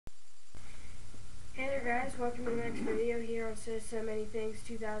guys, welcome to the next video here on Says So Many Things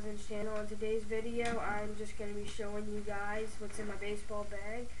 2000's channel. In today's video, I'm just going to be showing you guys what's in my baseball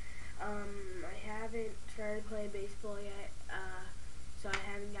bag. I haven't started playing baseball yet, so I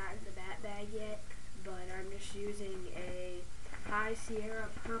haven't gotten the bat bag yet, but I'm just using a High Sierra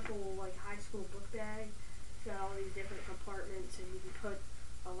purple, like high school book bag. It's got all these different compartments, and you can put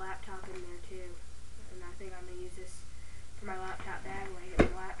a laptop in there too. And I think I'm going to use this for my laptop bag when I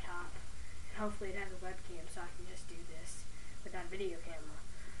get my laptop. Hopefully it has a webcam so I can just do this without a video camera.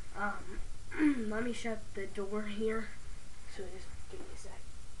 Let me shut the door here. So just give me a sec.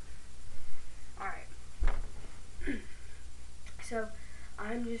 Alright. So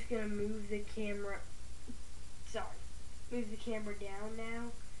I'm just going to move the camera. Move the camera down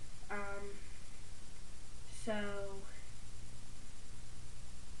now. So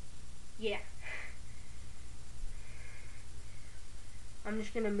yeah. I'm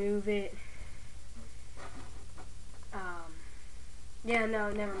just going to move it. Yeah, no,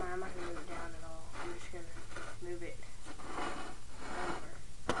 never mind. I'm not going to move it down at all. I'm just going to move it over.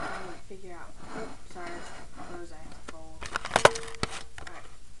 I'm going to figure out. Oh, sorry, that's clothes I have to fold. Alright.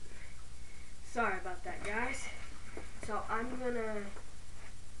 Sorry about that, guys. So I'm going to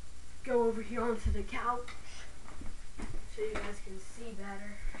go over here onto the couch so you guys can see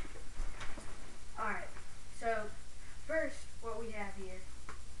better. Alright, so first, what we have here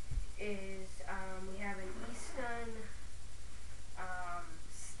is we have an Easton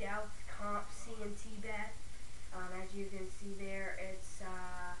Stout Comp C&T bat. As you can see there, it's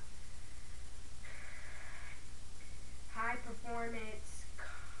high performance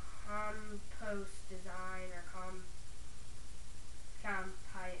compost design or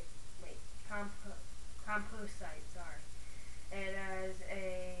composite. Sorry, it has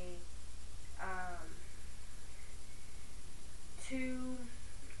a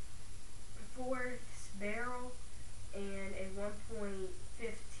 2/4 barrel and a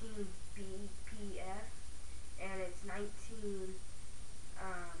 1.15 BPF, and it's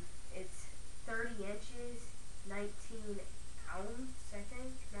 30 inches, 19 ounce, I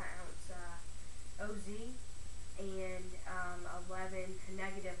think, not ounce, OZ, and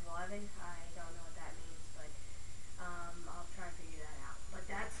negative 11. I don't know what that means, but I'll try and figure that out. But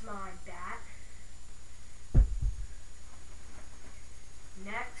that's my bat.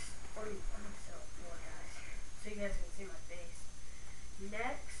 Next, let me set up more, guys, so you guys can see my face.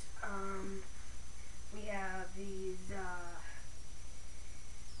 Next, we have these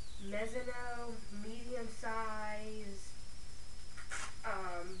Mizuno medium size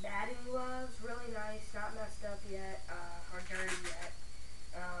batting gloves. Really nice, not messed up yet, or dirty yet.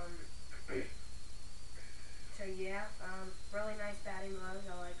 So yeah, really nice batting gloves.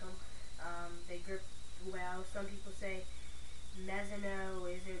 I like them. They grip well. Some people say Mizuno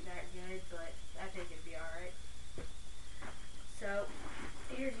isn't that good, but I think it'd be alright. So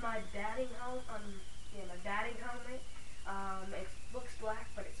here's my batting helmet. My batting helmet. It looks black,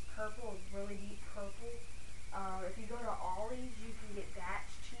 but it's purple. It's really deep purple. If you go to Ollie's, you can get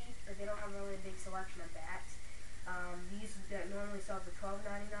bats cheap, but they don't have really a big selection of bats. These that normally sell for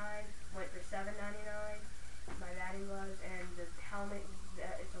 $12.99 went for $7.99. My batting gloves, and the helmet.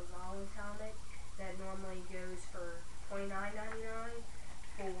 It's a Rollins helmet that normally goes for $29.99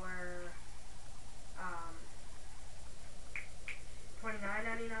 for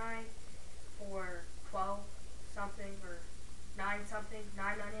 $29.99 for 12 something or 9 something,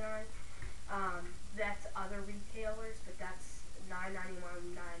 $9.99. That's other retailers, but that's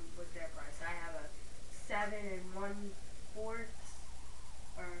 $9.99 was their price. I have a 7 1/4 or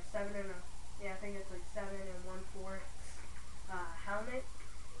 7 I think it's like 7 1/4 helmet,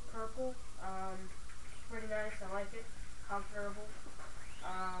 purple. Pretty nice. I like it. Comfortable.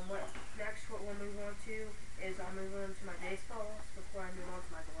 What we'll move on to is I'll move on to my baseballs before I move on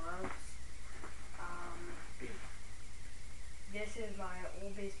to my gloves. This is my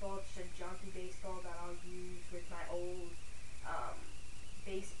old baseball. It's a junky baseball that I'll use with my old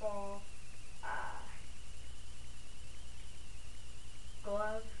baseball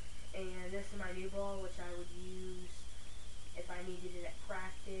glove, and this is my new ball, which I would use if I needed it at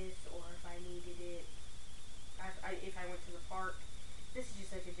practice, or if I needed it if I went to the park. This is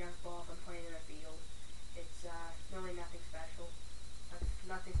just like a junk ball if I'm playing in a field. It's really nothing special. That's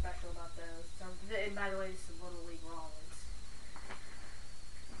nothing special about those. So, and by the way, this is Little League Rollins.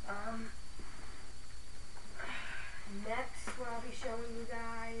 Next, what I'll be showing you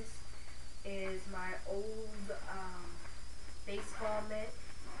guys is my old baseball mitt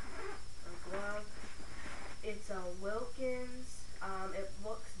or glove. It's a Wilkins. It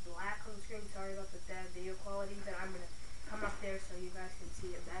looks black on the screen. Sorry about the bad video quality, but I'm going to come up there so you guys can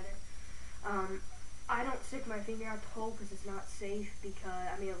see it better. I don't stick my finger out the hole because it's not safe. Because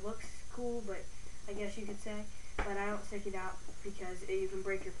I mean, it looks cool, but I guess you could say. But I don't stick it out because you can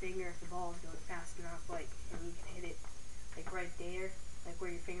break your finger if the ball is going fast enough. Like, and you can hit it like right there, like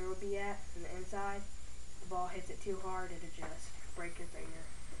where your finger would be at on the inside. If the ball hits it too hard, it'll just break your finger,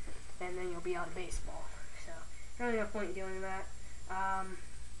 and then you'll be out of baseball. So, really no point in doing that.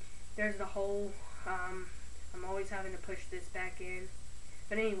 There's the hole. I'm always having to push this back in.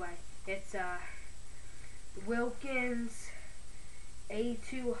 But anyway, it's Wilkins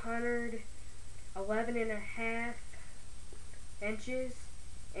A200, 11.5 inches,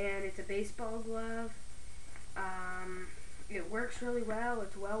 and it's a baseball glove. It works really well.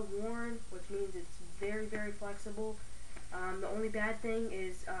 It's well worn, which means it's very, very flexible. The only bad thing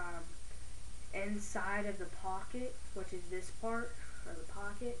is inside of the pocket, which is this part of the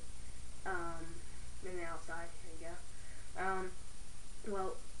pocket, and the outside. There you go.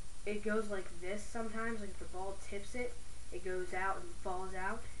 Well, it goes like this sometimes. Like if the ball tips it, it goes out and falls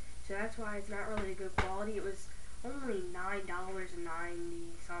out. So that's why it's not really a good quality. It was only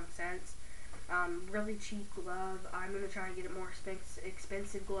 $9.90 really cheap glove. I'm gonna try and get a more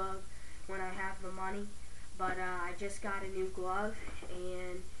expensive glove when I have the money. But I just got a new glove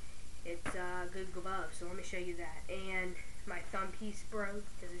and it's a good glove. So let me show you that. And my thumb piece broke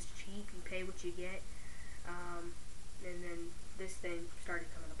because it's cheap. You pay what you get. And then this thing started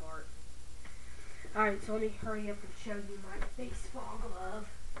coming apart. Alright, so let me hurry up and show you my baseball glove.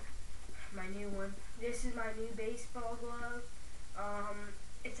 My new one. This is my new baseball glove.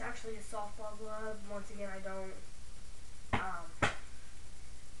 It's actually a softball glove. Once again, I don't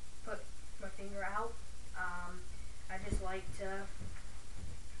put my finger out. I just like to,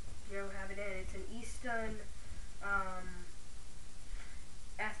 have it in. It's an Easton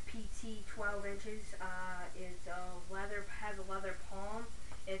FPT 12 inches. It's has a leather palm.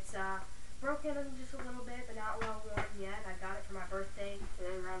 It's broken just a little bit, but not well worn yet. I got it for my birthday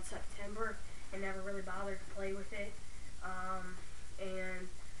around September and never really bothered to play with it. And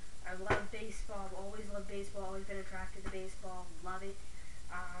I love baseball. I've always loved baseball. Always been attracted to baseball. Love it.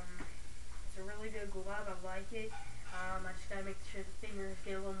 It's a really good glove. I like it. I just gotta make sure the fingers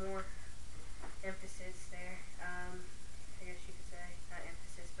get a little more emphasis there. I guess you could say not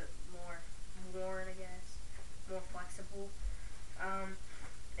emphasis, but more worn. I guess more flexible.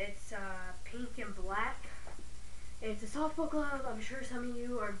 It's pink and black. It's a softball glove. I'm sure some of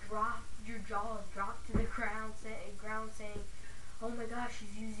you are your jaw is dropped to the ground saying, oh my gosh,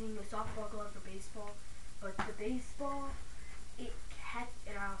 she's using a softball glove for baseball. But the baseball, and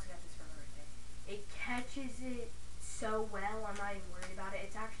I also got this for my birthday, it catches it so well, I'm not even worried about it.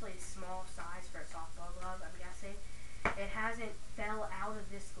 It's actually a small size for a softball glove, I'm guessing. It hasn't fell out of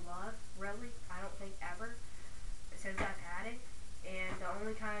this glove, really, I don't think ever, since I've had it. And the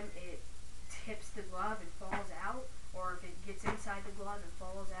only time it tips the glove and falls out, or if it gets inside the glove and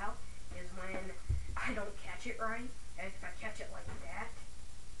falls out, is when I don't catch it right. And if I catch it like that,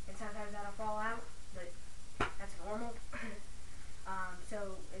 and sometimes that'll fall out, but that's normal.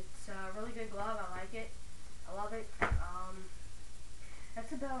 So it's a really good glove. I like it. I love it.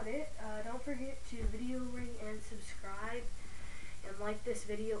 That's about it. Don't forget to video rate and subscribe, and like this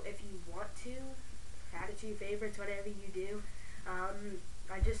video if you want to. Add it to your favorites, whatever you do.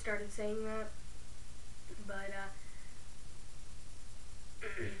 I just started saying that, but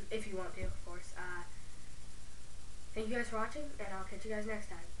if you want to, of course. Thank you guys for watching, and I'll catch you guys next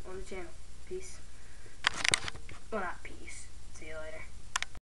time on the channel. Peace. Well, not peace. See you later.